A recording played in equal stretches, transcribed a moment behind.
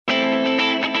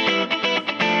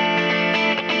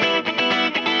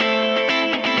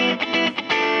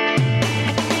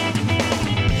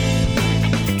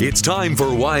It's time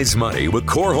for Wise Money with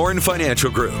Korhorn Financial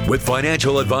Group with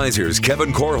financial advisors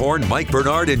Kevin Korhorn, Mike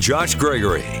Bernard, and Josh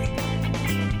Gregory.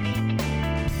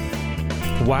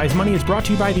 Wise Money is brought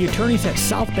to you by the attorneys at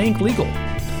South Bank Legal,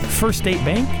 First State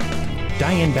Bank,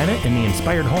 Diane Bennett and the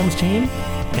Inspired Homes team,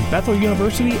 and Bethel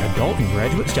University Adult and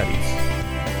Graduate Studies.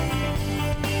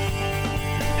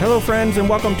 Hello, friends, and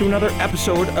welcome to another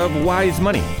episode of Wise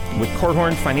Money with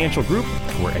Korhorn Financial Group,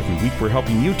 where every week we're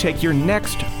helping you take your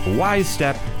next wise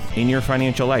step in your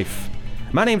financial life.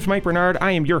 My name's Mike Bernard.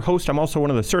 I am your host. I'm also one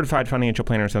of the certified financial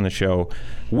planners on the show.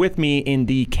 With me in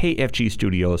the KFG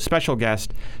studios, special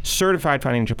guest, certified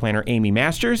financial planner Amy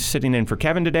Masters, sitting in for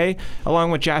Kevin today,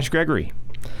 along with Josh Gregory.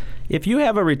 If you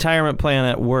have a retirement plan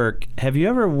at work, have you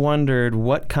ever wondered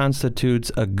what constitutes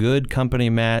a good company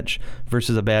match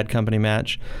versus a bad company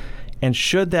match? And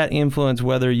should that influence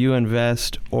whether you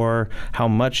invest or how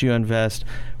much you invest?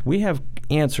 We have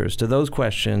answers to those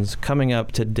questions coming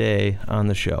up today on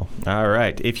the show. All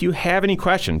right. If you have any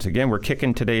questions, again, we're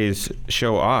kicking today's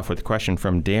show off with a question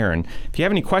from Darren. If you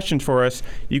have any questions for us,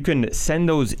 you can send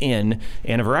those in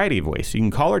a variety of ways. You can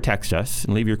call or text us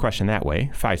and leave your question that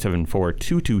way,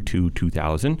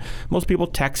 574-222-2000. Most people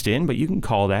text in, but you can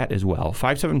call that as well,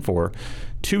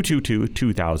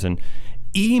 574-222-2000.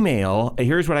 Email,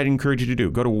 here's what I'd encourage you to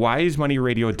do. Go to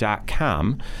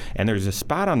wisemoneyradio.com, and there's a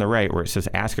spot on the right where it says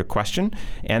ask a question,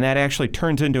 and that actually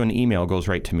turns into an email, goes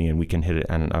right to me, and we can hit it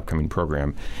on an upcoming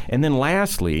program. And then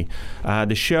lastly,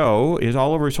 the show is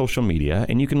all over social media,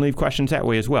 and you can leave questions that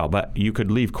way as well, but you could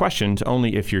leave questions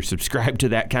only if you're subscribed to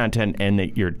that content and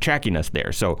that you're tracking us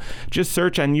there. So just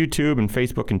search on YouTube and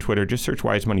Facebook and Twitter, just search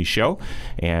Wise Money Show,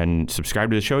 and subscribe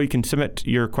to the show. You can submit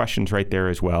your questions right there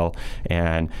as well,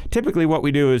 and typically what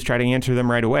we do is try to answer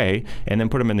them right away and then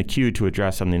put them in the queue to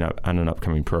address on an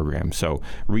upcoming program. So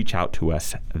reach out to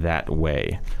us that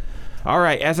way. All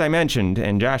right, as I mentioned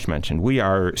and Josh mentioned, we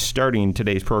are starting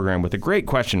today's program with a great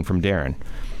question from Darren.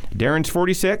 Darren's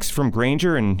 46 from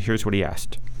Granger, and here's what he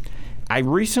asked. I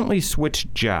recently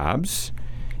switched jobs,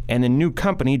 and the new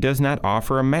company does not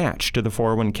offer a match to the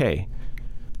 401k.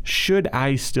 Should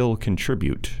I still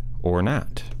contribute or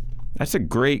not? That's a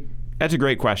great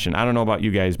question. I don't know about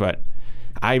you guys, but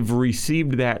I've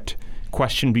received that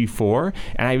question before,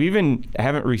 and I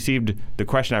haven't received the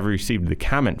question, I've received the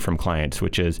comment from clients,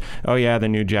 which is, oh yeah, the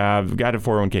new job, got a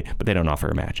 401k, but they don't offer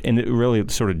a match. And it really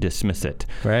sort of dismiss it.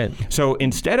 Right. So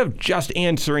instead of just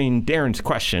answering Darren's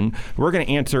question, we're going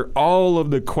to answer all of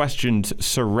the questions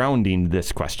surrounding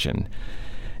this question.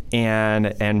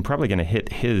 And probably going to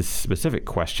hit his specific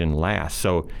question last.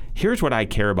 So here's what I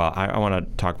care about, I want to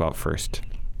talk about first.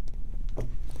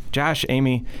 Josh,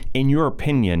 Amy, in your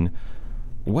opinion,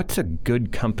 what's a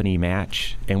good company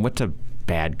match and what's a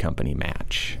bad company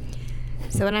match?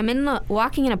 So when I'm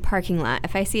walking in a parking lot,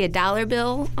 if I see a $1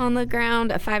 bill on the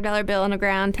ground, a $5 bill on the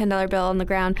ground, $10 bill on the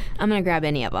ground, I'm going to grab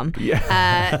any of them.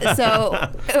 Yeah.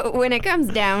 So when it comes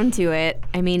down to it,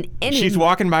 I mean, she's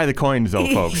walking by the coins, though,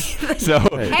 folks. So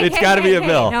it's got to be a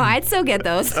bill. No, I'd still get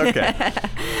those. Okay.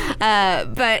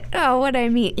 But what I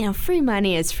mean, free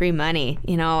money is free money.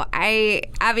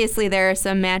 Obviously there are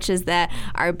some matches that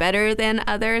are better than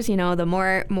others. The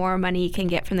more money you can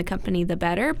get from the company, the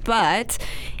better. But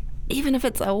even if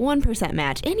it's a 1%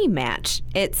 match, any match,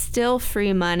 it's still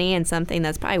free money and something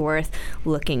that's probably worth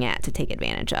looking at to take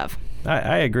advantage of.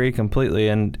 I agree completely.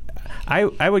 And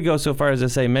I would go so far as to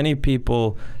say many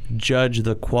people judge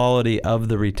the quality of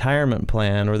the retirement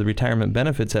plan or the retirement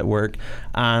benefits at work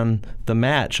on the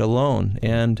match alone.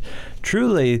 And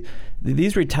truly,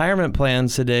 these retirement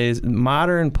plans today,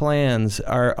 modern plans,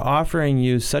 are offering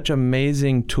you such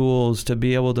amazing tools to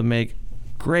be able to make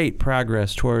great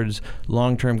progress towards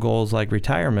long-term goals like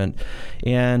retirement.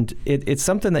 And it's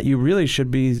something that you really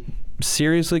should be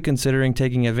seriously considering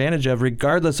taking advantage of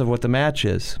regardless of what the match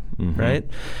is, right?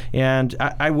 And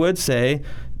I would say,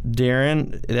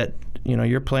 Darren, that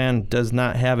your plan does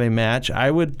not have a match. I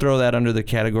would throw that under the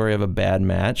category of a bad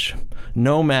match.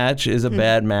 No match is a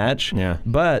bad match,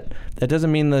 but that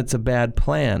doesn't mean that it's a bad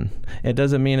plan. It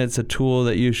doesn't mean it's a tool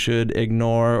that you should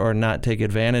ignore or not take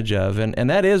advantage of. And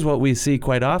that is what we see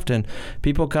quite often.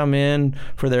 People come in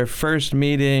for their first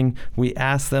meeting. We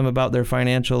ask them about their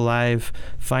financial life,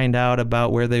 find out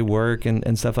about where they work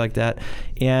and stuff like that.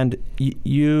 And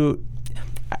you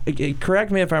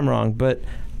correct me if I'm wrong, but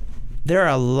there are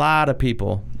a lot of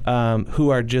people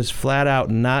who are just flat out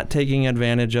not taking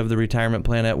advantage of the retirement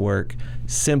plan at work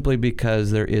simply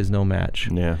because there is no match.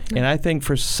 Yeah. And I think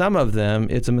for some of them,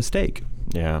 it's a mistake.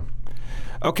 Yeah.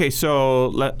 Okay, so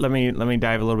let me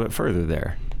dive a little bit further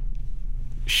there.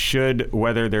 Should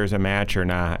whether there's a match or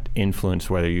not influence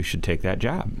whether you should take that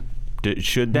job?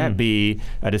 Should that be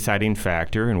a deciding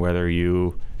factor in whether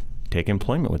you take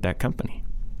employment with that company?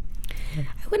 I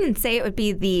wouldn't say it would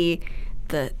be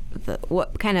the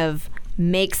what kind of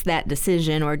makes that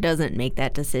decision or doesn't make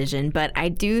that decision, but I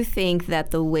do think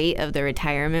that the weight of the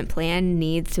retirement plan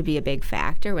needs to be a big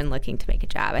factor when looking to make a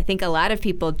job. I think a lot of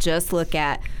people just look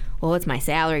at, well, what's my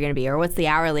salary going to be, or what's the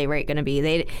hourly rate going to be?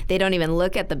 They don't even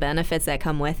look at the benefits that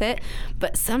come with it.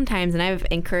 But sometimes, and I've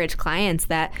encouraged clients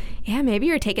that, yeah, maybe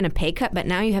you're taking a pay cut, but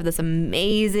now you have this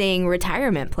amazing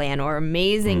retirement plan or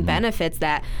amazing benefits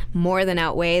that more than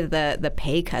outweigh the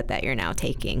pay cut that you're now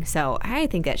taking. So I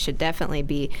think that should definitely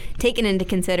be taken into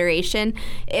consideration.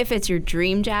 If it's your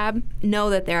dream job, know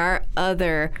that there are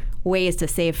other ways to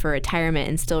save for retirement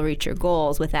and still reach your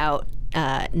goals without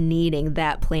needing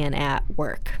that plan at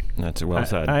work. That's well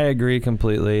said. I agree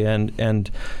completely,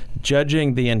 and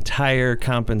judging the entire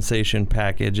compensation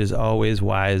package is always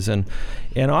wise, and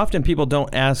often people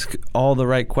don't ask all the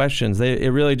right questions.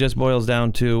 It really just boils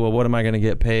down to, well, what am I going to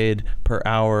get paid per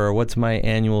hour, or what's my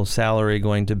annual salary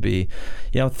going to be?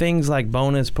 Things like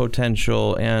bonus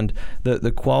potential and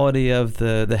the quality of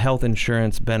the health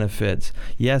insurance benefits.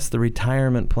 Yes, the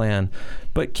retirement plan,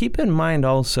 but keep in mind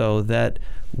also that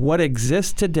what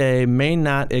exists today may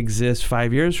not exist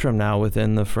 5 years from now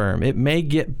within the firm. It may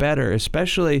get better,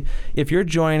 especially if you're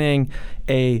joining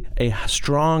a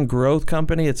strong growth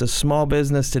company. It's a small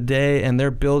business today, and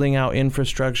they're building out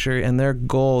infrastructure, and their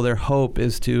goal, their hope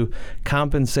is to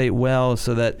compensate well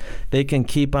so that they can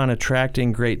keep on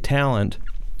attracting great talent.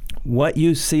 What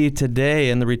you see today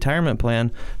in the retirement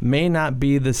plan may not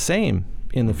be the same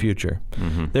in the future.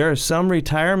 There are some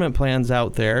retirement plans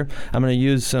out there. I'm going to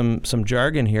use some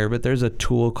jargon here, but there's a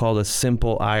tool called a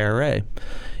simple IRA,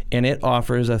 and it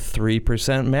offers a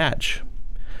 3% match.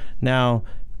 Now,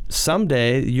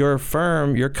 someday your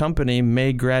firm, your company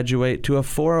may graduate to a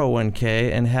 401k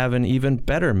and have an even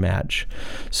better match.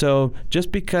 So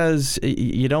just because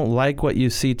you don't like what you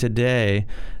see today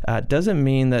doesn't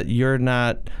mean that you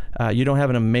don't have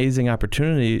an amazing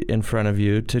opportunity in front of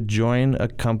you to join a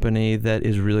company that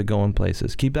is really going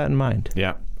places. Keep that in mind.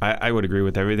 Yeah, I would agree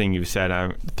with everything you've said.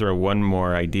 I'll throw one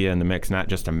more idea in the mix, not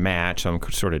just a match. So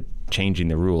I'm sort of changing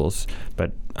the rules,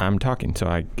 but I'm talking, so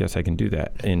I guess I can do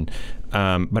that.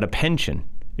 But a pension.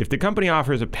 If the company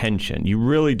offers a pension, you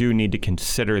really do need to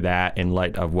consider that in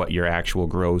light of what your actual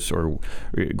gross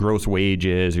wage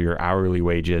is or your hourly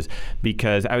wage is.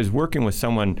 Because I was working with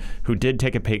someone who did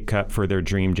take a pay cut for their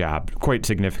dream job, quite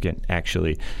significant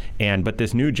actually. But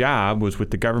this new job was with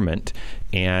the government,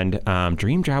 and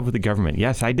dream job with the government.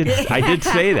 Yes, I did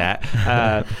say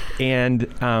that.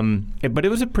 But it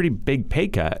was a pretty big pay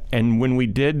cut. And when we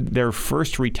did their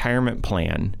first retirement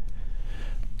plan,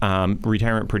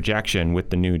 retirement projection with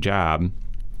the new job,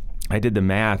 I did the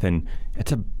math, and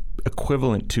it's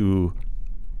equivalent to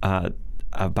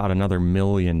about another $1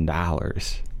 million.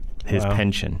 His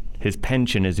pension. His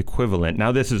pension is equivalent.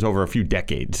 Now, this is over a few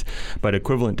decades, but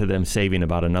equivalent to them saving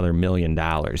about another $1 million.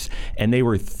 And they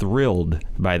were thrilled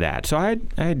by that. So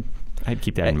I'd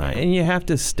keep that in mind. And you have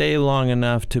to stay long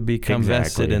enough to become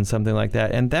vested in something like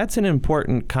that. And that's an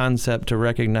important concept to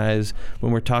recognize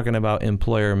when we're talking about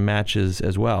employer matches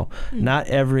as well. Not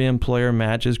every employer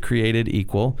match is created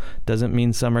equal. Doesn't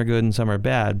mean some are good and some are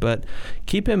bad. But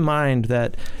keep in mind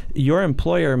that your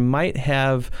employer might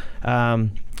have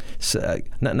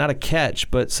not a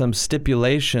catch, but some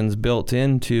stipulations built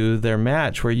into their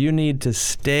match where you need to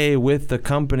stay with the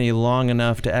company long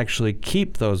enough to actually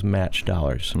keep those match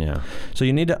dollars. Yeah. So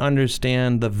you need to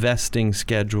understand the vesting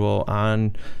schedule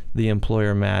on the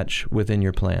employer match within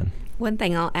your plan. One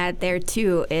thing I'll add there,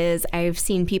 too, is I've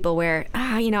seen people where,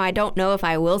 I don't know if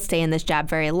I will stay in this job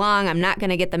very long. I'm not going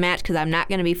to get the match because I'm not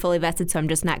going to be fully vested, so I'm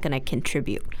just not going to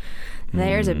contribute.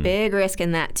 There's a big risk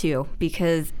in that, too,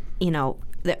 because,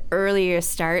 the earlier you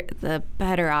start, the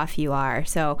better off you are.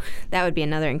 So that would be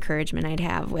another encouragement I'd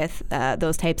have with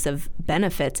those types of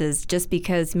benefits, is just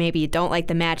because maybe you don't like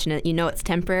the match and it's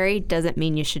temporary doesn't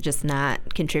mean you should just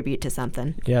not contribute to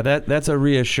something. Yeah, that's a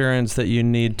reassurance that you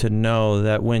need to know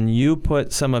that when you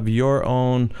put some of your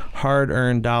own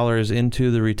hard-earned dollars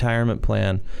into the retirement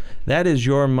plan, that is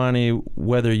your money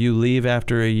whether you leave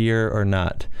after a year or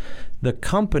not. The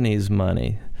company's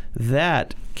money,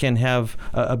 that can have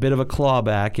a bit of a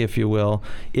clawback, if you will,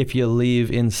 if you leave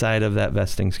inside of that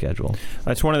vesting schedule.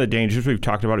 That's one of the dangers. We've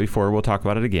talked about it before. We'll talk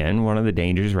about it again. One of the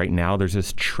dangers right now, there's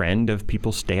this trend of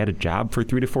people stay at a job for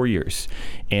 3 to 4 years.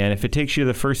 And if it takes you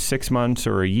the first 6 months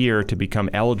or a year to become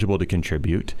eligible to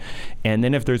contribute, and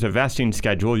then if there's a vesting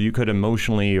schedule, you could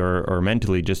emotionally or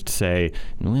mentally just say,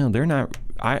 well, they're not,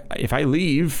 if I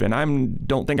leave and I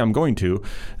don't think I'm going to,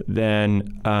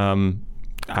 then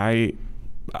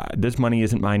this money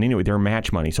isn't mine anyway. They're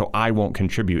match money, so I won't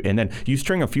contribute. And then you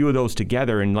string a few of those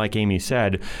together, and like Amy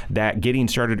said, that getting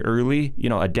started early,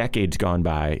 a decade's gone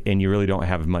by, and you really don't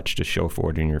have much to show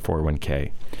for it in your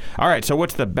 401k. All right, so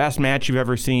what's the best match you've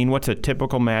ever seen? What's a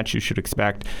typical match you should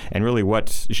expect? And really,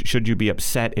 should you be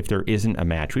upset if there isn't a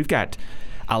match? We've got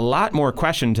a lot more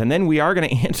questions, and then we are going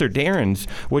to answer Darren's,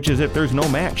 which is if there's no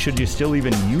match, should you still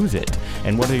even use it?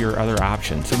 And what are your other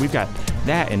options? So we've got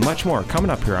that and much more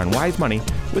coming up here on Wise Money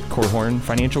with Korhorn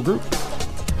Financial Group.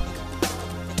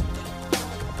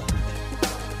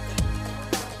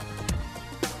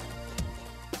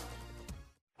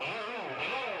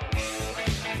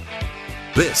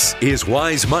 This is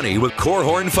Wise Money with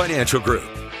Korhorn Financial Group.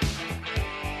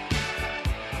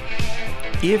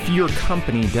 If your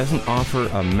company doesn't offer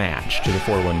a match to the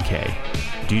 401k,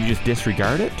 do you just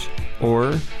disregard it,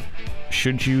 or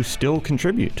should you still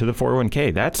contribute to the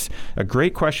 401k? That's a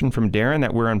great question from Darren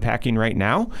that we're unpacking right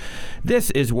now. This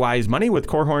is Wise Money with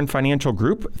Korhorn Financial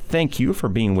Group. Thank you for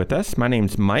being with us. My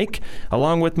name's Mike.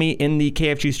 Along with me in the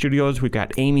KFG studios, we've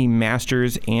got Amy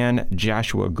Masters and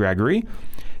Joshua Gregory.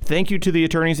 Thank you to the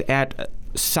attorneys at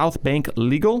South Bank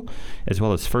Legal, as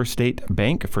well as First State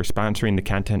Bank, for sponsoring the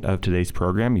content of today's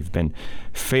program. You've been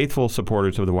faithful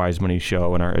supporters of the Wise Money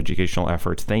Show and our educational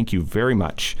efforts. Thank you very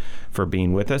much for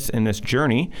being with us in this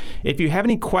journey. If you have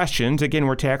any questions, again,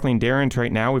 we're tackling Darren's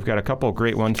right now. We've got a couple of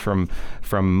great ones from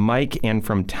Mike and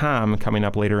from Tom coming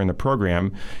up later in the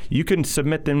program. You can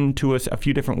submit them to us a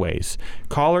few different ways.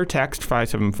 Call or text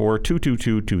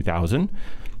 574-222-2000.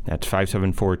 That's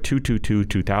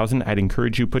 574-222-2000. I'd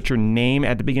encourage you put your name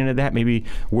at the beginning of that, maybe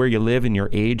where you live and your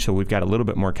age, so we've got a little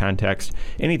bit more context.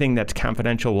 Anything that's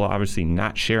confidential we'll obviously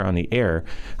not share on the air,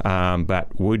 but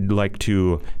would like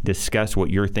to discuss what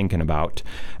you're thinking about.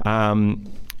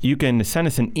 You can send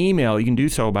us an email. You can do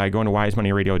so by going to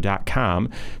wisemoneyradio.com.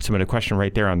 Submit a question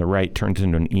right there on the right, turns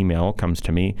into an email, comes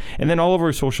to me. And then all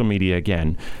over social media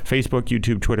again, Facebook,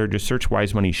 YouTube, Twitter, just search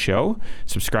Wise Money Show.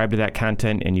 Subscribe to that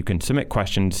content, and you can submit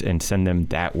questions and send them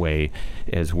that way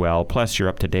as well. Plus, you're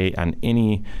up to date on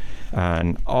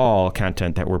all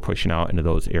content that we're pushing out into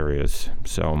those areas.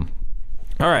 So,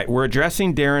 all right, we're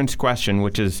addressing Darren's question,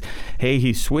 which is, hey,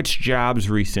 he switched jobs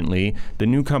recently. The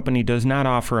new company does not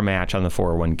offer a match on the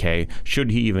 401k.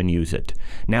 Should he even use it?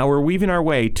 Now, we're weaving our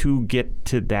way to get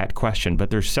to that question,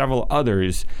 but there's several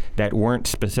others that weren't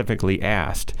specifically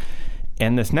asked.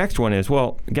 And this next one is,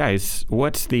 well, guys,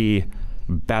 what's the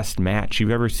best match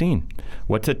you've ever seen?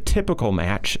 What's a typical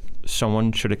match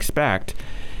someone should expect?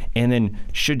 And then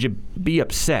should you be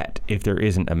upset if there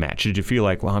isn't a match? Should you feel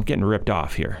like, well, I'm getting ripped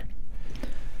off here?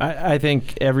 I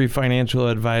think every financial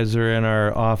advisor in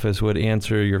our office would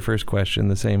answer your first question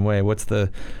the same way. What's the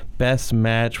best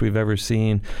match we've ever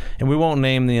seen? And we won't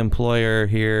name the employer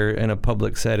here in a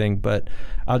public setting, but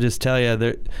I'll just tell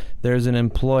you there's an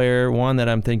employer, one that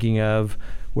I'm thinking of,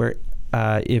 where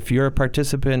if you're a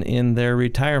participant in their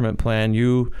retirement plan,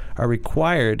 you are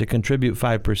required to contribute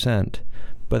 5%,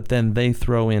 but then they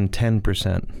throw in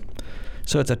 10%.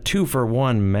 So it's a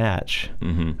 2-for-1 match,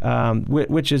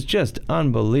 which is just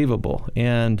unbelievable.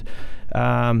 And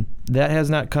that has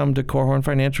not come to Korhorn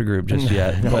Financial Group just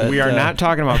yet. No, we are not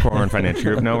talking about Korhorn Financial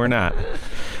Group. No, we're not.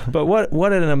 But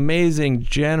what an amazing,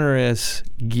 generous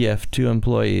gift to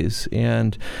employees.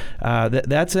 And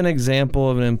that's an example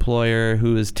of an employer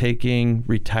who is taking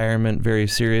retirement very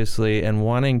seriously and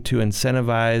wanting to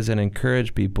incentivize and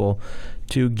encourage people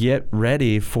to get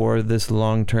ready for this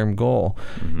long-term goal.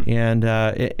 And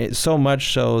it's so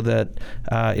much so that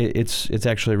it's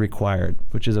actually required,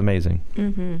 which is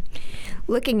amazing.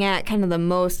 Looking at kind of the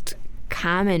most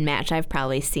common match I've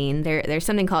probably seen, there's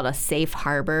something called a safe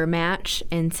harbor match.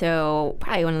 And so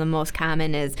probably one of the most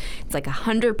common is it's like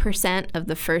 100% of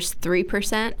the first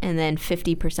 3% and then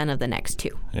 50% of the next 2.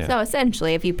 Yeah. So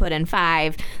essentially, if you put in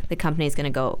 5, the company's going to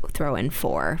go throw in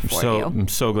 4 for you. I'm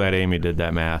so glad Amy did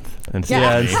that math.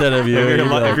 Instead of you.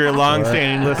 If you're a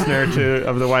long-standing listener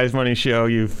of the Wise Money Show,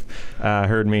 you've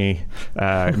heard me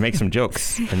make some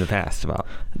jokes in the past about.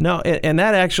 No, and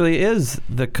that actually is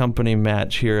the company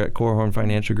match here at Korhorn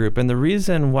Financial Group. And the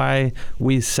reason why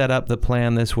we set up the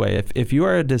plan this way, if you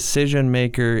are a decision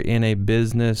maker in a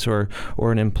business or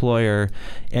an employer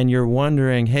and you're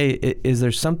wondering, hey, is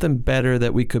there something better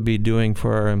that we could be doing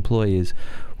for our employees?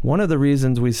 one of the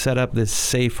reasons we set up this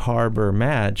safe harbor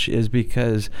match is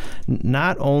because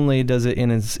not only does it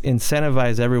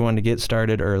incentivize everyone to get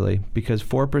started early, because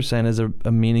 4% is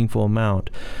a meaningful amount,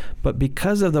 but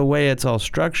because of the way it's all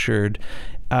structured,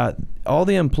 all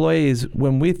the employees,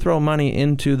 when we throw money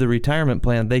into the retirement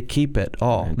plan, they keep it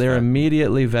all. That's They're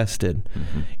immediately vested.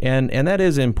 And that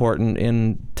is important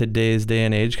in today's day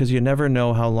and age, because you never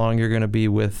know how long you're going to be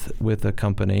with a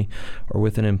company or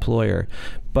with an employer.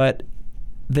 But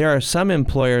there are some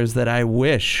employers that I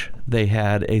wish they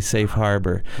had a safe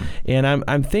harbor. And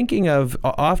I'm thinking of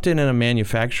often in a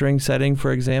manufacturing setting,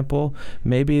 for example,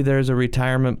 maybe there's a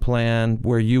retirement plan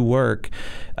where you work,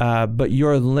 but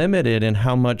you're limited in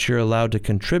how much you're allowed to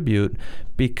contribute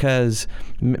because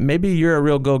maybe you're a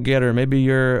real go-getter, maybe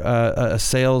you're a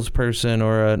salesperson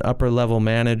or an upper-level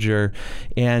manager,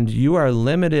 and you are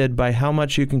limited by how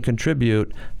much you can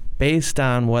contribute based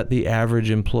on what the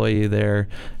average employee there,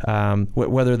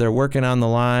 whether they're working on the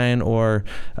line or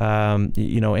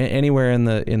anywhere in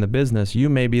the business, you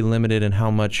may be limited in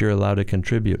how much you're allowed to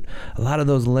contribute. A lot of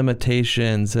those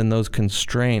limitations and those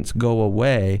constraints go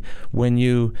away when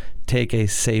you take a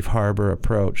safe harbor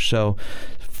approach. So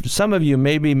some of you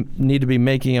maybe need to be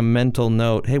making a mental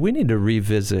note, hey, we need to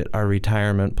revisit our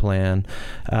retirement plan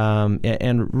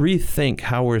and rethink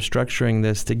how we're structuring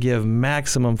this to give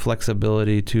maximum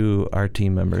flexibility to our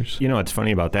team members. You know, what's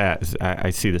funny about that is I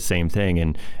see the same thing,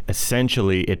 and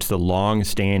essentially it's the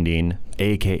long-standing,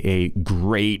 AKA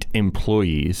great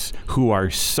employees who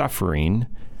are suffering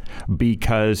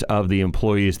because of the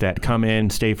employees that come in,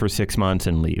 stay for 6 months,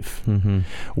 and leave.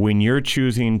 When you're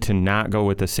choosing to not go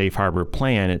with the safe harbor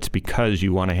plan, it's because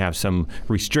you want to have some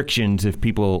restrictions if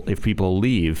people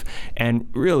leave. And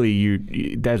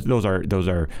really, those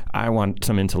are. I want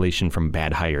some insulation from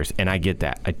bad hires, and I get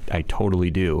that. I totally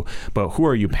do. But who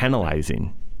are you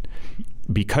penalizing?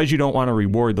 Because you don't want to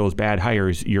reward those bad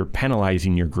hires, you're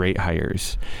penalizing your great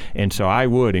hires. And so I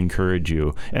would encourage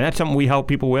you, and that's something we help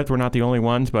people with. We're not the only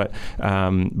ones, but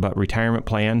retirement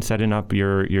plan, setting up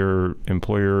your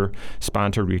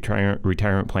employer-sponsored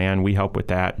retirement plan, we help with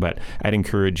that. But I'd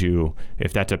encourage you,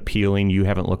 if that's appealing, you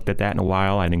haven't looked at that in a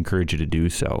while, I'd encourage you to do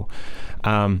so.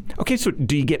 Okay, so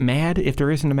do you get mad if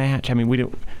there isn't a match? I mean, we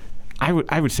don't. I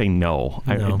would say no.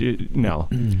 No.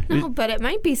 No, but it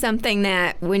might be something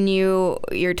that when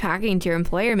you're talking to your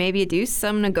employer, maybe you do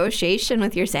some negotiation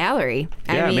with your salary.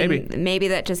 Yeah, maybe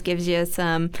that just gives you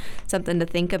something to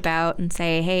think about and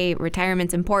say, hey,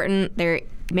 retirement's important. There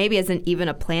maybe isn't even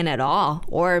a plan at all,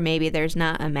 or maybe there's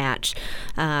not a match.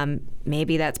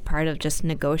 Maybe that's part of just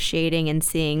negotiating and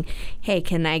seeing, hey,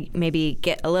 can I maybe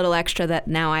get a little extra that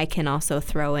now I can also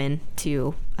throw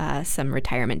into some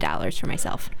retirement dollars for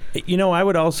myself. You know, I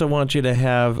would also want you to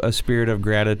have a spirit of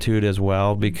gratitude as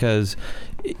well, because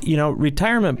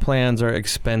retirement plans are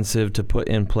expensive to put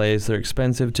in place. They're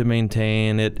expensive to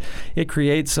maintain. It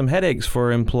creates some headaches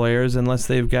for employers unless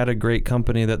they've got a great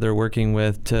company that they're working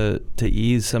with to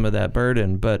ease some of that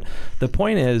burden. But the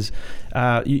point is,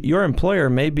 your employer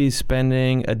may be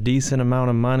spending a decent amount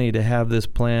of money to have this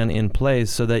plan in place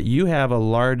so that you have a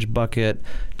large bucket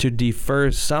to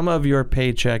defer some of your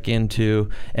paycheck into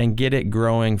and get it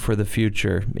growing for the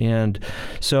future. And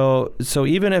so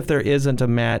even if there isn't a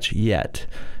match yet,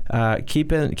 keep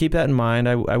that in mind.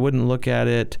 I wouldn't look at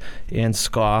it and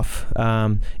scoff.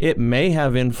 It may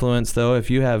have influence, though, if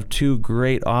you have two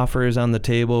great offers on the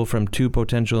table from two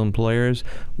potential employers.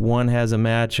 One has a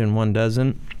match and one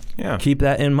doesn't. Yeah. Keep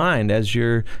that in mind as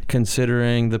you're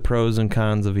considering the pros and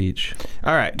cons of each.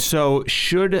 All right. So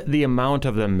should the amount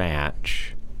of the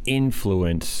match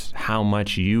influence how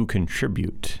much you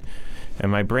contribute?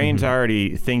 And my brain's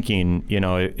already thinking,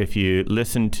 if you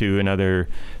listen to another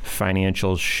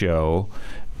financial show,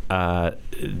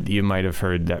 you might have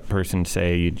heard that person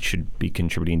say you should be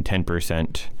contributing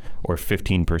 10% or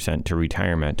 15% to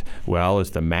retirement. Well,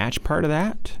 is the match part of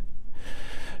that?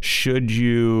 Should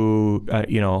you,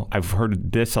 I've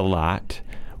heard this a lot.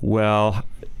 Well,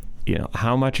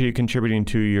 how much are you contributing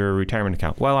to your retirement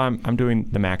account? Well, I'm doing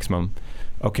the maximum.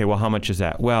 Okay, well, how much is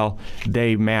that? Well,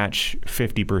 they match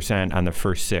 50% on the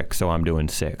first 6, so I'm doing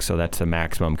 6. So that's the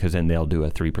maximum, because then they'll do a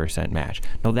 3% match.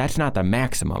 No, that's not the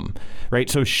maximum, right?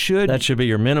 So that should be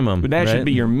your minimum. That should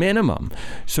be your minimum.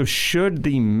 So should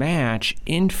the match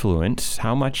influence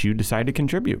how much you decide to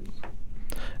contribute?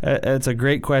 It's a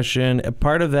great question.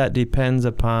 Part of that depends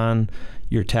upon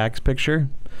your tax picture.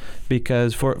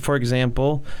 Because, for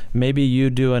example, maybe you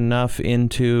do enough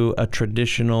into a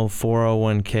traditional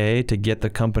 401k to get the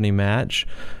company match,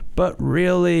 but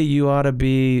really you ought to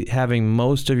be having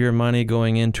most of your money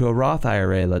going into a Roth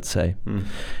IRA, let's say.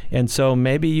 And so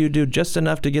maybe you do just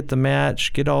enough to get the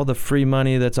match, get all the free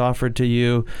money that's offered to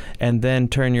you, and then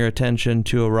turn your attention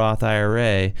to a Roth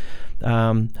IRA.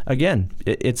 Again,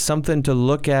 it's something to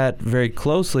look at very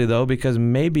closely, though, because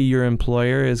maybe your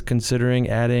employer is considering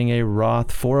adding a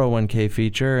Roth 401k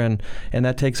feature, and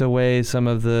that takes away some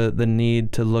of the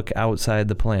need to look outside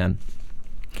the plan.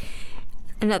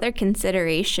 Another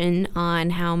consideration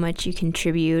on how much you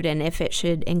contribute and if it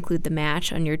should include the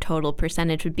match on your total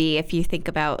percentage would be if you think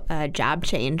about a job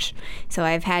change. So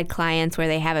I've had clients where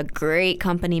they have a great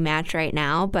company match right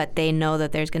now, but they know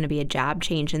that there's going to be a job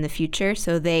change in the future.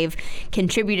 So they've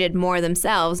contributed more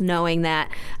themselves, knowing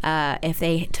that if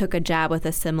they took a job with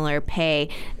a similar pay,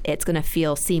 it's going to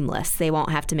feel seamless. They won't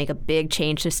have to make a big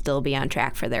change to still be on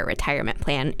track for their retirement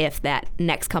plan if that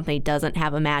next company doesn't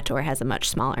have a match or has a much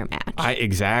smaller match.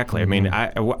 Exactly. I mean,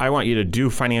 I want you to do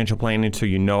financial planning so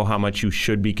you know how much you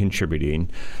should be contributing.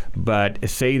 But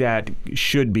say that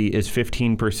should be is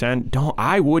 15%.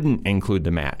 I wouldn't include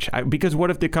the match. Because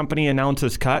what if the company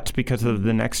announces cuts because of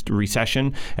the next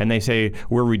recession and they say,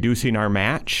 we're reducing our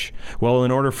match? Well,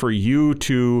 in order for you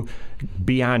to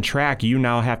be on track, you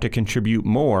now have to contribute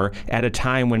more at a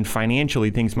time when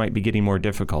financially things might be getting more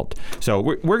difficult. So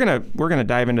we're gonna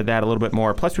dive into that a little bit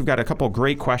more. Plus, we've got a couple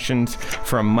great questions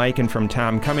from Mike and from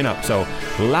Tom coming up. So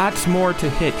lots more to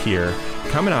hit here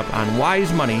coming up on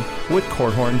Wise Money with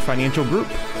Korhorn Financial Group.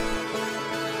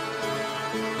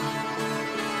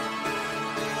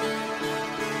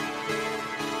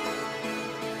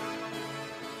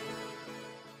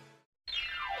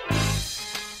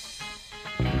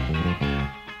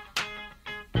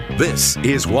 This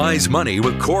is Wise Money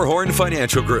with Korhorn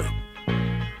Financial Group.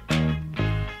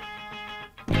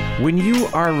 When you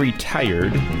are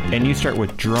retired and you start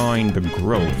withdrawing the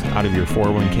growth out of your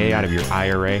 401k, out of your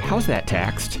IRA, how's that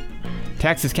taxed?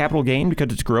 Taxed as capital gain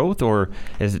because it's growth, or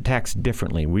is it taxed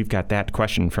differently? We've got that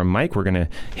question from Mike. We're going to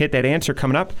hit that answer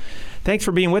coming up. Thanks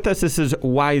for being with us. This is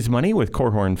Wise Money with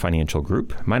Korhorn Financial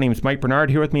Group. My name is Mike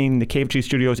Bernard. Here with me in the KFG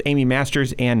studios, Amy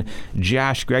Masters and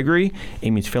Josh Gregory.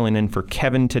 Amy's filling in for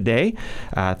Kevin today.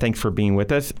 Thanks for being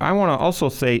with us. I want to also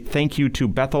say thank you to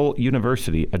Bethel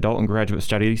University Adult and Graduate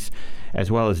Studies,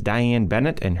 as well as Diane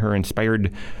Bennett and her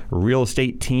inspired real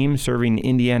estate team serving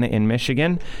Indiana and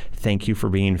Michigan. Thank you for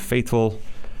being faithful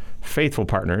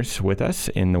partners with us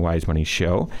in the Wise Money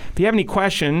Show. If you have any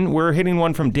question, we're hitting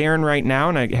one from Darren right now,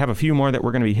 and I have a few more that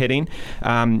we're going to be hitting.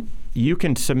 You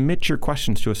can submit your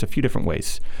questions to us a few different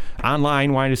ways.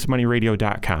 Online,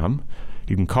 wisemoneyradio.com.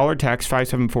 You can call or text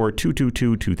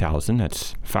 574-222-2000.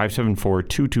 That's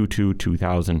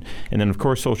 574-222-2000. And then, of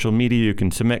course, social media. You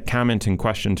can submit comments and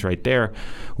questions right there.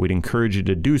 We'd encourage you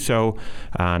to do so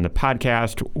on the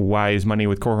podcast, Wise Money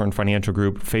with Korhorn Financial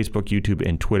Group, Facebook, YouTube,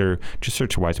 and Twitter. Just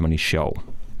search Wise Money Show.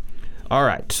 All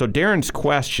right, so Darren's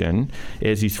question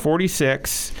is he's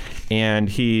 46 and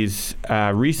he's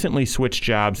recently switched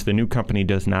jobs. The new company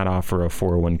does not offer a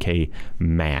 401k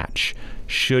match.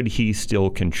 Should he still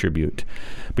contribute?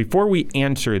 Before we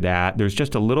answer that, there's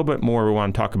just a little bit more we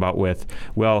want to talk about with,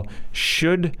 well,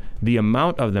 should the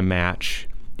amount of the match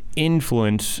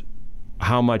influence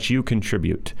how much you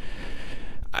contribute?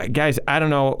 Guys, I don't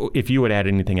know if you would add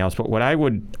anything else, but what I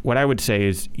would say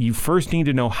is you first need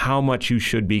to know how much you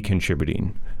should be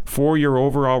contributing for your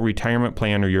overall retirement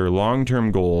plan or your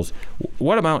long-term goals.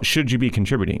 What amount should you be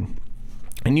contributing?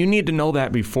 And you need to know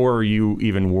that before you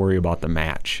even worry about the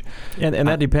match. And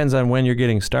that depends on when you're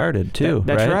getting started, too.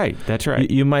 That's right. That's right.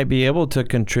 You might be able to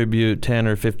contribute 10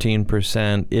 or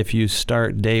 15% if you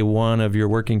start day one of your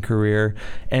working career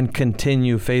and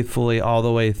continue faithfully all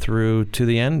the way through to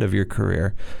the end of your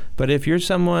career. But if you're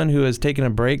someone who has taken a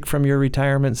break from your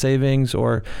retirement savings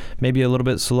or maybe a little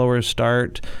bit slower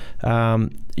start,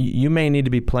 you may need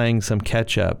to be playing some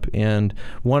catch up. And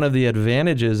one of the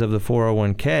advantages of the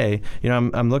 401k,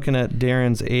 I'm looking at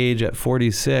Darren's age at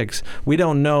 46. We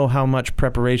don't know how much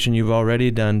preparation you've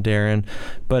already done, Darren,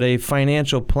 but a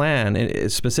financial plan,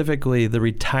 specifically the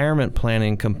retirement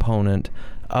planning component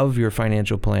of your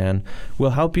financial plan,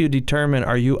 will help you determine,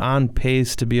 are you on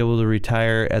pace to be able to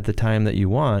retire at the time that you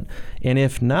want? And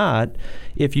if not,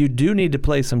 if you do need to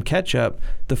play some catch up,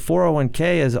 the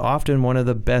 401k is often one of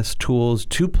the best tools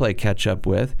to play catch up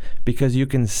with because you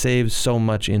can save so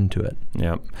much into it.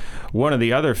 Yep. One of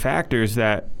the other factors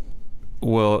that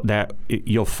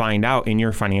you'll find out in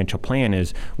your financial plan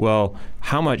is, well,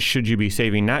 how much should you be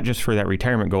saving, not just for that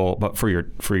retirement goal, but for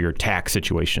your tax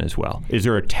situation as well? Is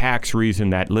there a tax reason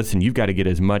that, listen, you've got to get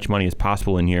as much money as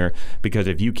possible in here, because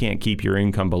if you can't keep your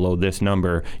income below this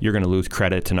number, you're going to lose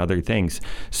credits and other things.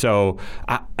 So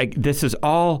this is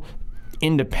all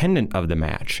independent of the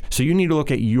match. So you need to look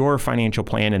at your financial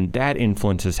plan, and that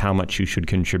influences how much you should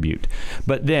contribute.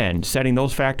 But then, setting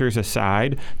those factors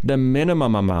aside, the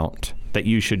minimum amount that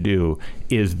you should do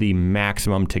is the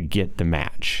maximum to get the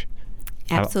match.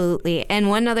 Absolutely. And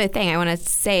one other thing I want to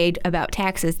say about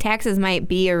taxes. Taxes might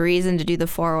be a reason to do the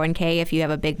 401k if you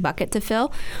have a big bucket to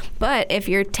fill. But if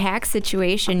your tax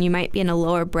situation, you might be in a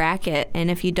lower bracket. And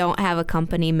if you don't have a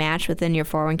company match within your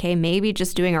 401k, maybe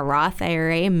just doing a Roth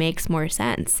IRA makes more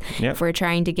sense. Yep. If we're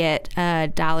trying to get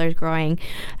dollars growing,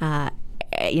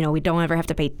 we don't ever have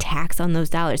to pay tax on those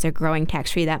dollars. They're growing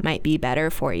tax-free. That might be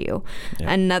better for you.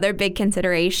 Yeah. Another big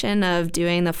consideration of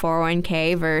doing the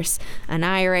 401k versus an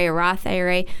IRA or Roth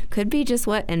IRA could be just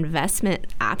what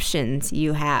investment options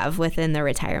you have within the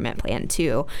retirement plan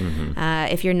too.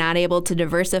 Mm-hmm. If you're not able to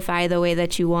diversify the way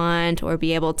that you want or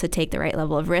be able to take the right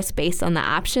level of risk based on the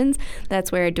options,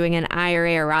 that's where doing an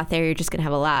IRA or Roth IRA, you're just going to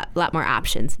have a lot more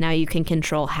options. Now you can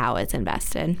control how it's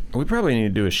invested. We probably need to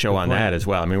do a show on that as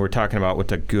well. I mean, we're talking about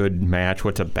what's a good match,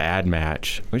 what's a bad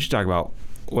match. We should talk about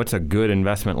what's a good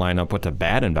investment lineup, what's a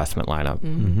bad investment lineup.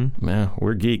 Mm-hmm. Yeah,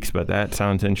 we're geeks, but that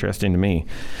sounds interesting to me.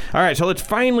 All right, so let's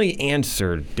finally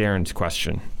answer Darren's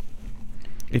question.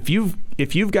 If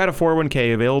you've got a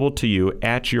 401k available to you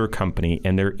at your company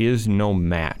and there is no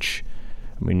match,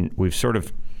 I mean, we've sort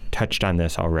of touched on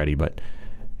this already, but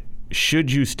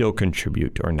should you still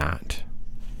contribute or not?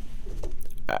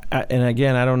 And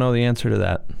again, I don't know the answer to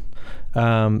that.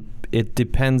 It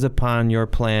depends upon your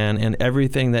plan, and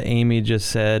everything that Amy just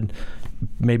said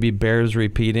maybe bears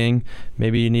repeating.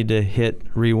 Maybe you need to hit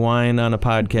rewind on a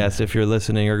podcast if you're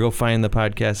listening, or go find the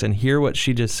podcast and hear what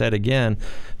she just said again,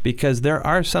 because there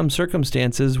are some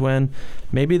circumstances when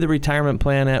maybe the retirement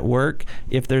plan at work,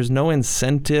 if there's no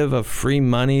incentive of free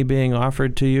money being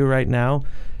offered to you right now,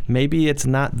 maybe it's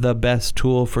not the best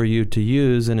tool for you to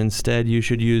use, and instead you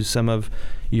should use some of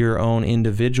your own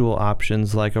individual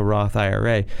options like a Roth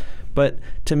IRA. But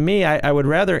to me, I would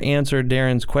rather answer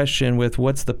Darren's question with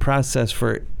what's the process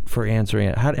for answering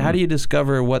it. How do you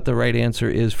discover what the right answer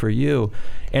is for you?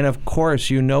 And of course,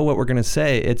 you know what we're going to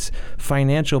say. It's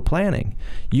financial planning.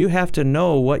 You have to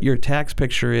know what your tax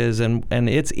picture is and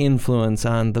its influence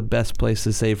on the best place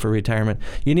to save for retirement.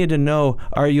 You need to know,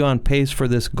 are you on pace for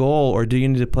this goal, or do you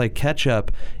need to play catch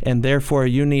up? And therefore,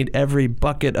 you need every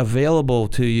bucket available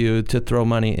to you to throw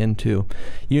money into.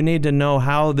 You need to know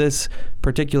how this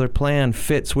particular plan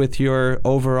fits with your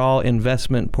overall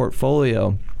investment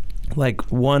portfolio,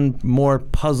 like one more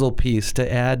puzzle piece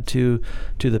to add to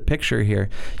the picture here.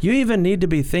 You even need to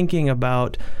be thinking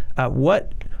about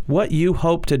what you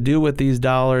hope to do with these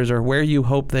dollars, or where you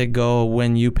hope they go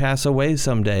when you pass away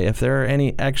someday, if there are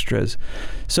any extras.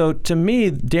 So to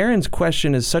me, Darren's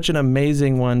question is such an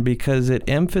amazing one because it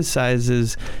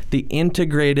emphasizes the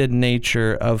integrated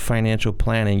nature of financial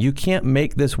planning. You can't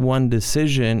make this one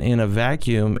decision in a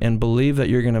vacuum and believe that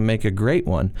you're going to make a great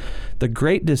one. The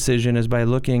great decision is by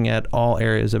looking at all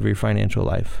areas of your financial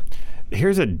life.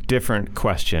 Here's a different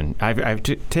question. I've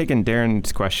taken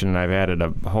Darren's question and I've added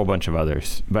a whole bunch of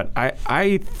others. But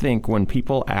I think when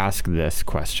people ask this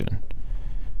question,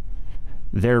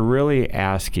 they're really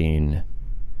asking,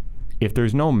 if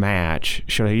there's no match,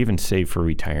 should I even save for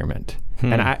retirement?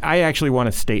 And I actually want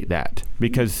to state that,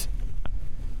 because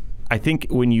I think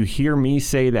when you hear me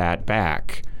say that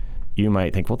back, you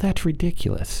might think, well, that's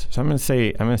ridiculous. So I'm going to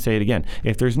say it again.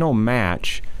 If there's no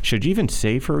match, should you even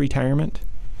save for retirement?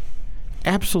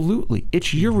 Absolutely.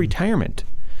 It's your retirement.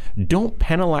 Don't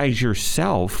penalize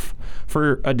yourself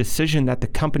for a decision that the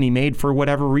company made for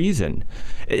whatever reason.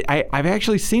 I've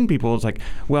actually seen people, it's like,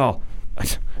 well,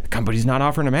 the company's not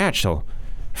offering a match, so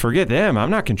forget them. I'm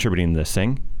not contributing to this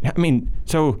thing. I mean,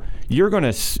 so you're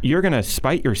gonna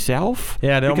spite yourself?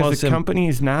 Yeah, because the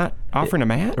company's not offering a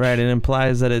match? Right, it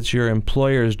implies that it's your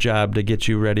employer's job to get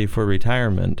you ready for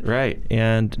retirement. Right.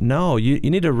 And no, you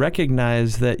need to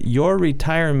recognize that your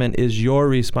retirement is your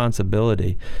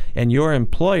responsibility, and your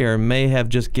employer may have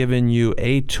just given you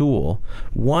a tool,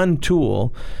 one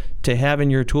tool, to have in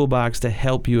your toolbox to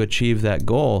help you achieve that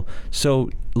goal.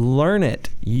 So learn it,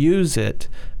 use it,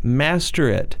 master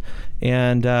it,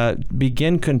 and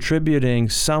begin contributing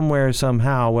somewhere,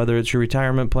 somehow, whether it's your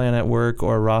retirement plan at work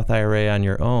or a Roth IRA on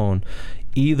your own.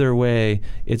 Either way,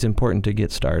 it's important to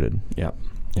get started. Yep.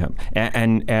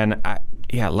 And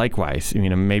yeah, likewise,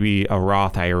 maybe a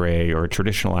Roth IRA or a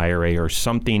traditional IRA or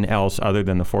something else other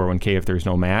than the 401k if there's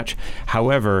no match.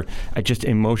 However, I just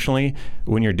emotionally,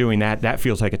 when you're doing that, that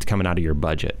feels like it's coming out of your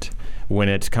budget. When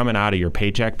it's coming out of your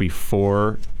paycheck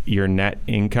before your net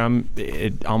income,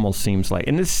 it almost seems like,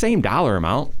 and it's the same dollar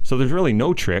amount, so there's really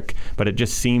no trick, but it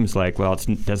just seems like, well,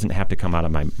 it doesn't have to come out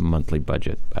of my monthly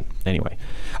budget. But anyway.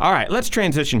 All right, let's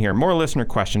transition here. More listener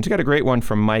questions. We got a great one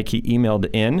from Mike. He emailed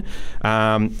in.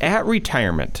 At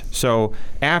retirement, so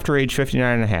after age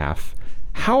 59 and a half,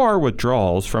 how are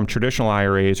withdrawals from traditional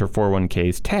IRAs or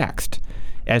 401ks taxed?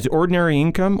 As ordinary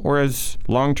income or as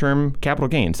long-term capital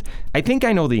gains? I think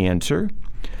I know the answer,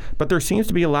 but there seems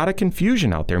to be a lot of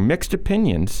confusion out there, mixed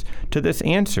opinions to this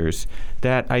answers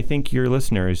that I think your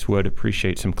listeners would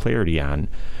appreciate some clarity on.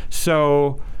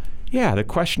 So, yeah, the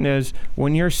question is,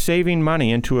 when you're saving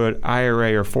money into an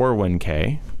IRA or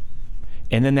 401k,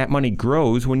 and then that money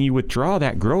grows, when you withdraw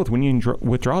that growth, when you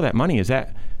withdraw that money, is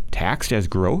that taxed as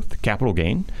growth, capital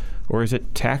gain, or is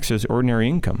it taxed as ordinary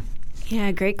income?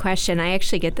 Yeah, great question. I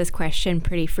actually get this question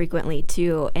pretty frequently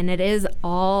too, and it is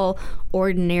all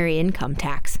ordinary income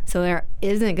tax. So there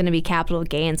isn't going to be capital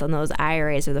gains on those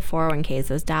IRAs or the 401ks,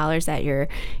 those dollars that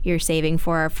you're saving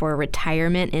for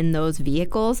retirement in those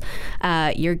vehicles.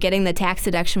 You're getting the tax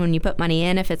deduction when you put money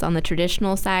in if it's on the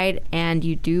traditional side, and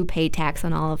you do pay tax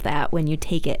on all of that when you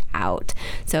take it out.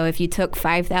 So if you took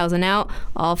 $5,000 out,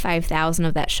 all $5,000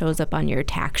 of that shows up on your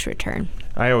tax return.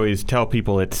 I always tell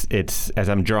people it's as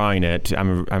I'm drawing it,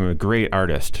 I'm a great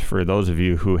artist. For those of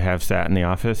you who have sat in the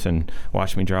office and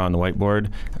watched me draw on the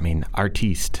whiteboard,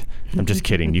 artiste. I'm just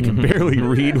kidding. You can barely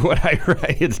read what I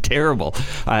write. It's terrible.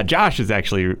 Josh is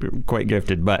actually quite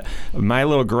gifted, but my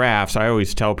little graphs, I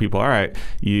always tell people, all right,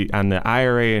 on the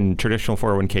IRA and traditional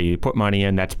 401k, you put money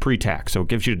in, that's pre-tax, so it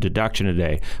gives you a deduction a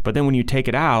day. But then when you take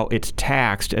it out, it's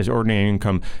taxed as ordinary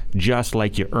income just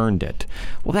like you earned it.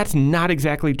 Well, that's not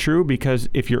exactly true, because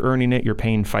if you're earning it, you're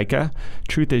paying FICA.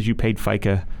 Truth is, you paid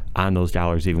FICA on those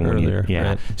dollars even earlier, when you,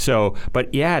 right. So,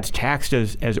 but yeah, it's taxed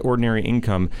as ordinary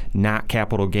income, not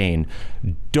capital gain.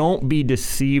 Don't be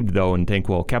deceived though and think,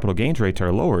 well, capital gains rates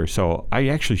are lower, so I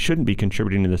actually shouldn't be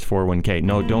contributing to this 401k.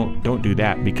 No, don't do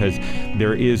that, because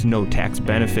there is no tax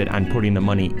benefit on putting the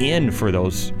money in for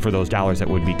those dollars that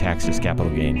would be taxed as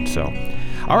capital gain. So,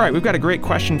 all right, we've got a great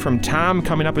question from Tom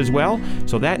coming up as well.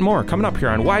 So that and more coming up here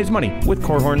on Wise Money with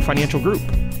Korhorn Financial Group.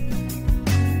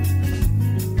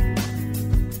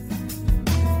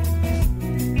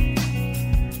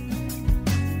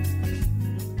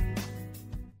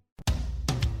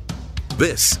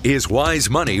 This is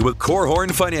Wise Money with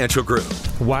Korhorn Financial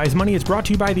Group. Wise Money is brought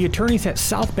to you by the attorneys at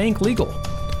South Bank Legal,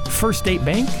 First State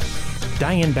Bank,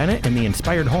 Diane Bennett and the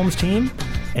Inspired Homes team,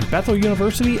 and Bethel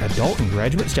University Adult and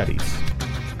Graduate Studies.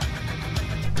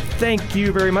 Thank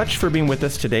you very much for being with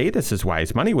us today. This is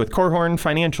Wise Money with Korhorn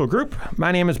Financial Group.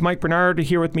 My name is Mike Bernard,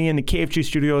 here with me in the KFG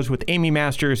studios with Amy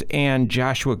Masters and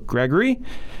Joshua Gregory.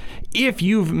 If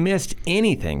you've missed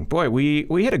anything, boy,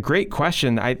 we had a great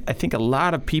question. I think a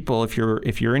lot of people, if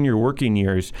you're in your working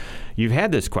years, you've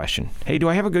had this question. Hey, do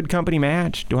I have a good company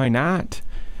match? Do I not?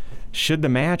 Should the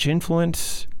match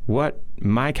influence what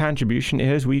my contribution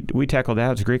is? We tackled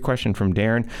that. It's a great question from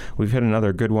Darren. We've had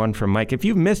another good one from Mike. If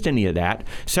you've missed any of that,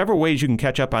 several ways you can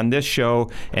catch up on this show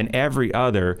and every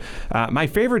other. My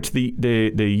favorite's the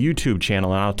YouTube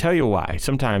channel, and I'll tell you why.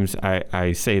 Sometimes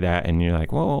I say that, and you're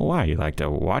like, well, why? You like to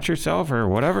watch yourself or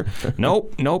whatever?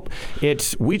 Nope.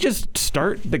 We just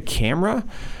start the camera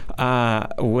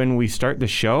when we start the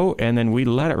show, and then we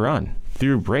let it run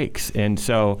through breaks. And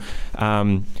so,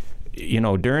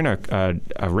 during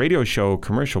a radio show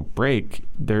commercial break,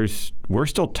 we're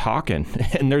still talking,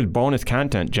 and there's bonus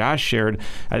content. Josh shared,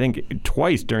 I think,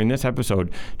 twice during this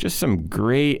episode, just some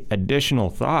great additional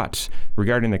thoughts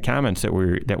regarding the comments that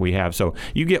we have. So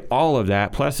you get all of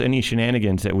that, plus any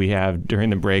shenanigans that we have during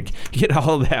the break. You get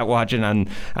all of that watching on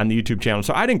the YouTube channel.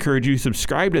 So I'd encourage you,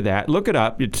 subscribe to that. Look it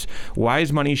up. It's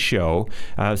Wise Money Show.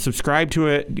 Subscribe to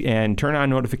it and turn on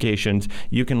notifications.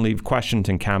 You can leave questions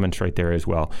and comments right there as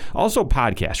well. Also,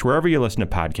 podcasts. Wherever you listen to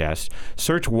podcasts,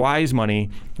 search Wise Money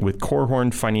with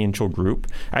Korhorn Financial Group.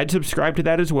 I'd subscribe to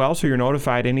that as well, so you're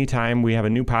notified anytime we have a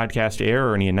new podcast air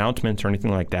or any announcements or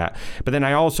anything like that. But then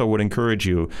I also would encourage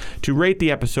you to rate the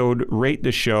episode, rate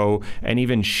the show, and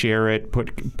even share it,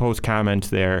 post comments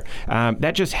there.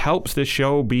 That just helps the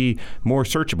show be more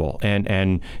searchable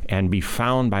and be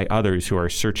found by others who are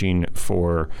searching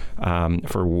for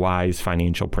wise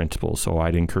financial principles. So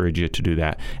I'd encourage you to do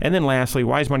that. And then lastly,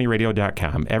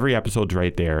 wisemoneyradio.com. Every episode's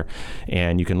right there,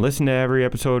 and you can listen to every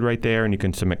episode right there, and you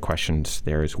can submit questions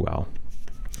there as well.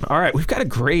 All right, we've got a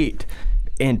great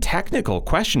and technical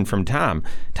question from Tom.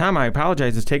 Tom, I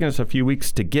apologize. It's taken us a few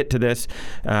weeks to get to this.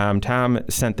 Tom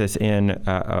sent this in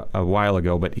a while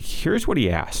ago, but here's what he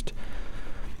asked.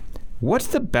 What's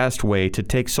the best way to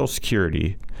take Social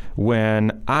Security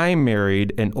when I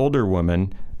married an older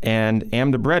woman and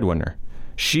am the breadwinner?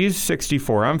 She's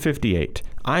 64, I'm 58.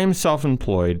 I am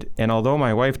self-employed, and although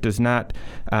my wife does not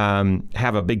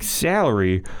have a big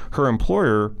salary, her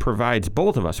employer provides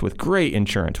both of us with great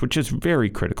insurance, which is very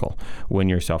critical when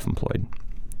you're self-employed.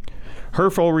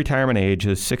 Her full retirement age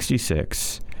is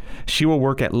 66. She will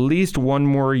work at least one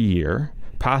more year,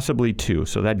 possibly two,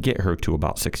 so that'd get her to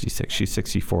about 66. She's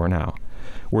 64 now.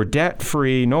 We're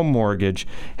debt-free, no mortgage,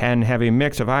 and have a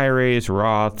mix of IRAs,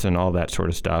 Roths, and all that sort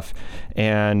of stuff,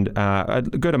 and a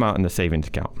good amount in the savings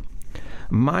account.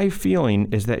 My feeling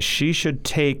is that she should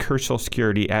take her Social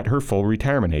Security at her full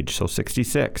retirement age, so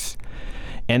 66.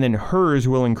 And then hers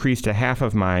will increase to half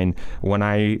of mine when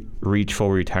I reach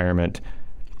full retirement,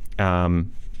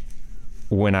 when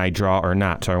I draw or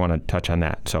not. So I want to touch on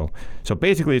that. So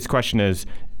basically this question is,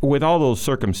 with all those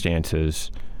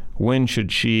circumstances, when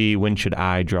should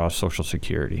I draw Social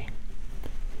Security?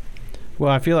 Well,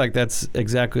 I feel like that's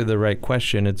exactly the right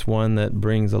question. It's one that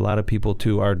brings a lot of people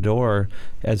to our door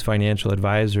as financial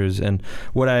advisors. And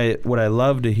what I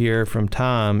love to hear from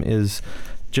Tom is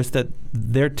just that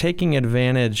they're taking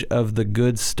advantage of the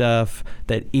good stuff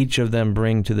that each of them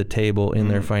bring to the table in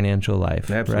their financial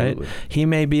life. Absolutely. Right? He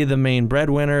may be the main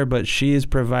breadwinner, but she's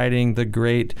providing the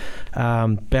great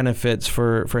benefits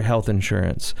for health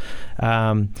insurance.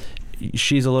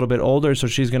 She's a little bit older, so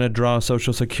she's going to draw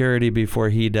Social Security before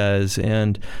he does,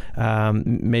 and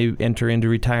may enter into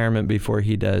retirement before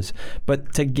he does.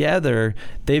 But together,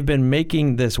 they've been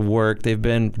making this work. They've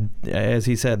been, as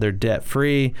he said, they're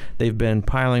debt-free. They've been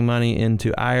piling money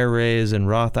into IRAs and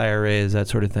Roth IRAs, that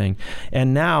sort of thing.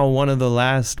 And now one of the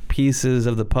last pieces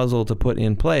of the puzzle to put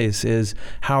in place is,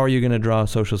 how are you going to draw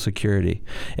Social Security?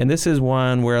 And this is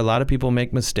one where a lot of people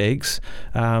make mistakes.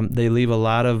 They leave a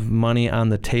lot of money on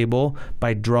the table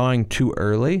by drawing too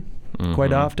early,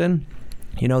 quite often.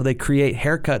 You know, they create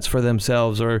haircuts for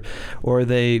themselves, or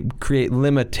they create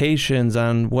limitations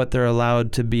on what they're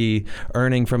allowed to be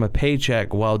earning from a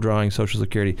paycheck while drawing Social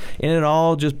Security. And it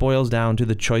all just boils down to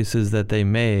the choices that they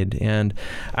made. And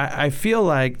I feel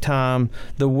like, Tom,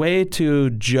 the way to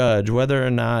judge whether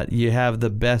or not you have the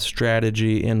best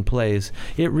strategy in place,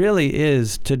 it really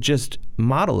is to just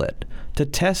model it, to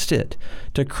test it,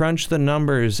 to crunch the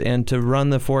numbers and to run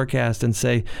the forecast and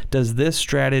say, does this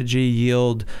strategy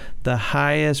yield the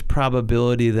highest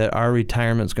probability that our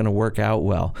retirement's going to work out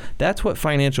well? That's what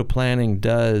financial planning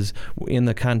does in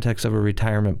the context of a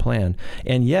retirement plan.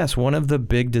 And yes, one of the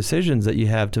big decisions that you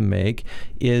have to make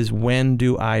is, when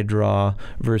do I draw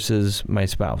versus my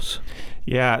spouse?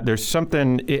 Yeah, there's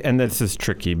something, and this is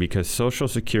tricky because Social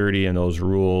Security and those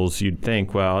rules, you'd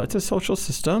think, well, it's a social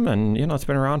system and, it's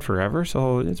been around forever,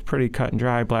 so it's pretty cut and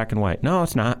dry, black and white. No,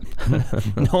 it's not.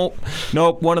 Nope.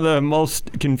 One of the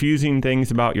most confusing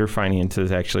things about your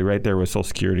finances actually right there with Social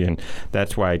Security, and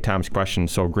that's why Tom's question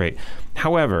is so great.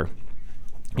 However,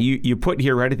 you put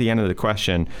here right at the end of the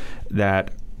question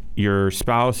that your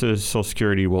spouse's Social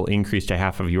Security will increase to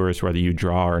half of yours whether you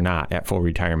draw or not at full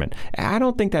retirement. I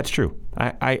don't think that's true.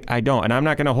 I don't. And I'm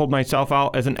not going to hold myself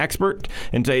out as an expert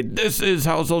and say this is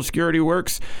how Social Security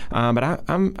works. But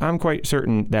I'm quite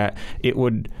certain that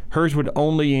hers would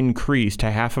only increase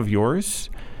to half of yours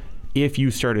if you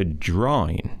started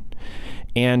drawing.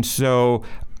 And so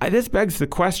this begs the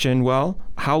question, well,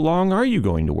 how long are you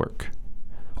going to work?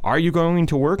 Are you going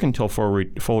to work until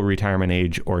full retirement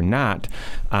age or not?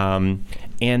 And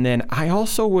then I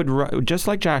also would, just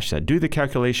like Josh said, do the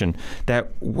calculation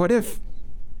that what if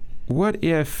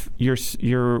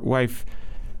your wife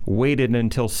waited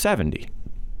until 70?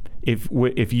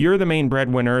 If you're the main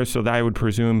breadwinner, so that I would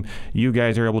presume you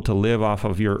guys are able to live off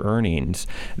of your earnings,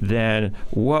 then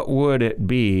what would it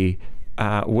be?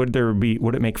 Would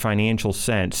it make financial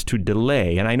sense to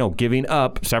delay? And I know giving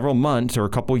up several months or a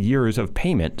couple years of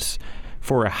payments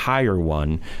for a higher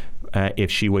one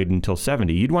if she waited until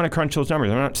 70. You'd want to crunch those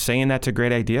numbers. I'm not saying that's a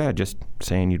great idea. I'm just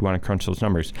saying you'd want to crunch those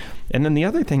numbers. And then the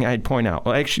other thing I'd point out,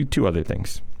 well, actually two other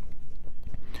things.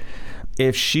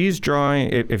 If she's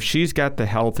got the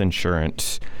health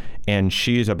insurance and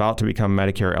she's about to become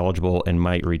Medicare eligible and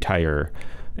might retire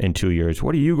in 2 years,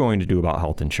 what are you going to do about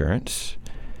health insurance?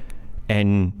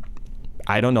 And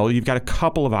I don't know, you've got a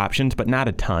couple of options, but not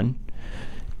a ton.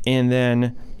 And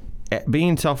then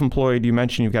being self-employed, you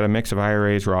mentioned you've got a mix of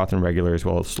IRAs, Roth, and regular, as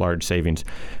well as large savings.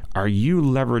 Are you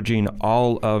leveraging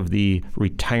all of the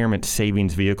retirement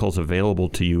savings vehicles available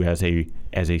to you as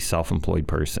a self-employed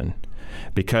person?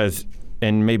 Because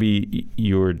and maybe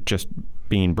you're just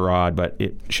being broad, but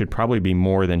it should probably be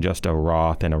more than just a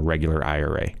Roth and a regular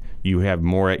IRA. You have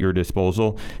more at your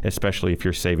disposal, especially if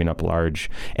you're saving up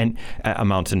large and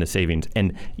amounts into savings.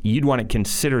 And you'd want to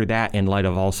consider that in light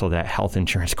of also that health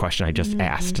insurance question I just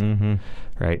asked. Mm-hmm.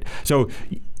 Right. So,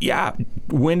 yeah,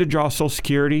 when to draw Social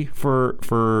Security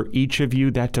for each of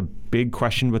you, that's a big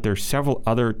question. But there's several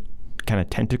other kind of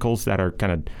tentacles that are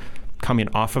kind of coming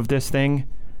off of this thing.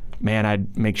 Man,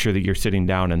 I'd make sure that you're sitting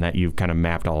down and that you've kind of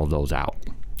mapped all of those out.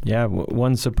 Yeah,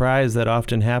 one surprise that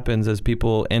often happens as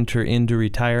people enter into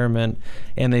retirement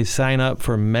and they sign up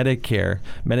for Medicare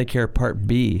Part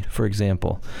B, for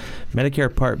example.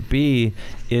 Medicare Part B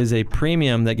is a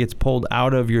premium that gets pulled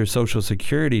out of your Social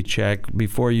Security check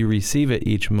before you receive it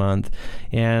each month.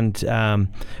 And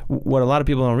what a lot of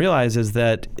people don't realize is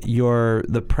that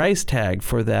the price tag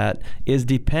for that is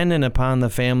dependent upon the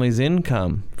family's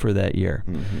income for that year.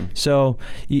 Mm-hmm. So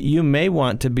you may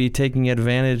want to be taking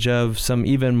advantage of some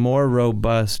even more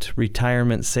robust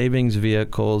retirement savings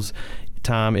vehicles.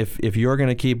 Tom, if you're going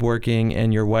to keep working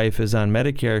and your wife is on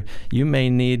Medicare, you may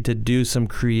need to do some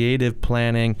creative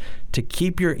planning to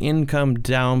keep your income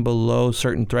down below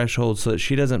certain thresholds so that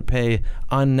she doesn't pay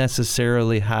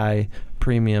unnecessarily high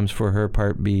premiums for her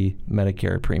Part B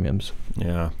Medicare premiums.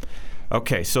 Yeah.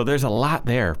 Okay, so there's a lot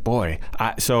there. Boy.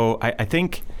 I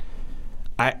think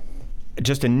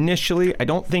just initially, I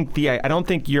don't think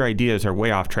your ideas are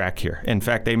way off track here. In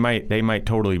fact, they might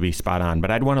totally be spot on.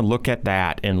 But I'd want to look at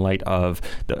that in light of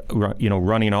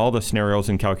running all the scenarios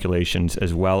and calculations,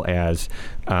 as well as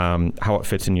how it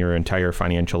fits in your entire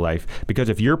financial life. Because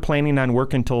if you're planning on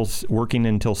working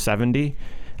until 70.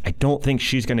 I don't think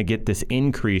she's going to get this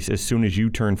increase as soon as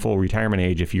you turn full retirement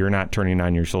age if you're not turning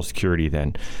on your Social Security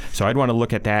then. So I'd want to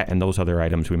look at that and those other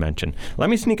items we mentioned.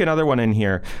 Let me sneak another one in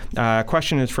here.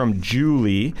 Question is from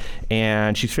Julie,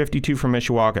 and she's 52 from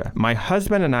Mishawaka. My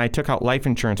husband and I took out life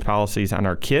insurance policies on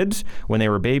our kids when they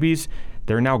were babies.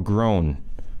 They're now grown.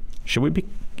 Should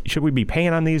we be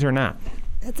paying on these or not?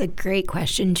 That's a great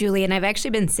question, Julie. And I've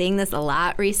actually been seeing this a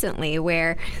lot recently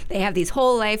where they have these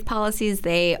whole life policies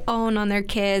they own on their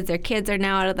kids. Their kids are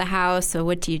now out of the house. So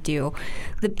what do you do?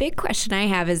 The big question I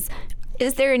have is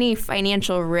there any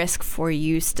financial risk for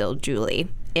you still, Julie,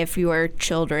 if your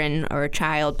children or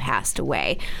child passed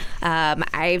away?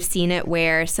 I've seen it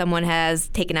where someone has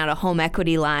taken out a home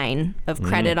equity line of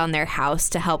credit on their house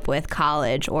to help with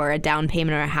college or a down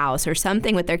payment on a house or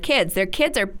something with their kids. Their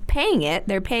kids are paying it.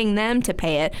 They're paying them to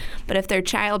pay it. But if their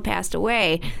child passed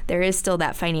away, there is still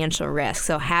that financial risk.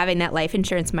 So having that life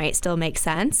insurance might still make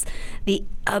sense. The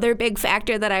other big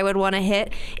factor that I would want to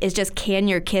hit is just, can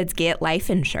your kids get life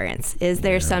insurance? Is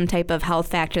there some type of health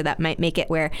factor that might make it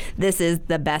where this is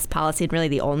the best policy and really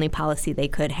the only policy they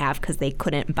could have because they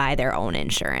couldn't buy their own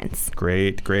insurance?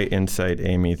 Great insight,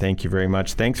 Amy. Thank you very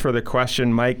much. Thanks for the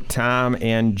question, Mike, Tom,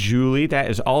 and Julie. That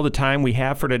is all the time we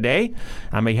have for today.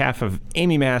 On behalf of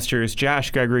Amy Masters,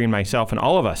 Josh Gregory, and myself, and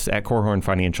all of us at Korhorn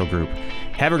Financial Group,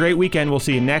 have a great weekend. We'll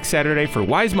see you next Saturday for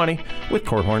Wise Money with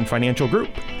Korhorn Financial Group.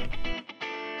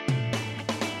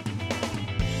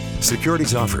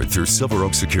 Securities offered through Silver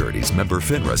Oak Securities, member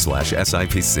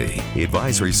FINRA/SIPC.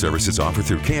 Advisory services offered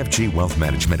through KFG Wealth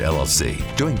Management, LLC.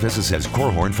 Doing business as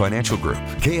Korhorn Financial Group.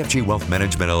 KFG Wealth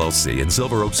Management, LLC and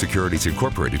Silver Oak Securities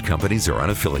Incorporated companies are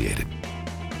unaffiliated.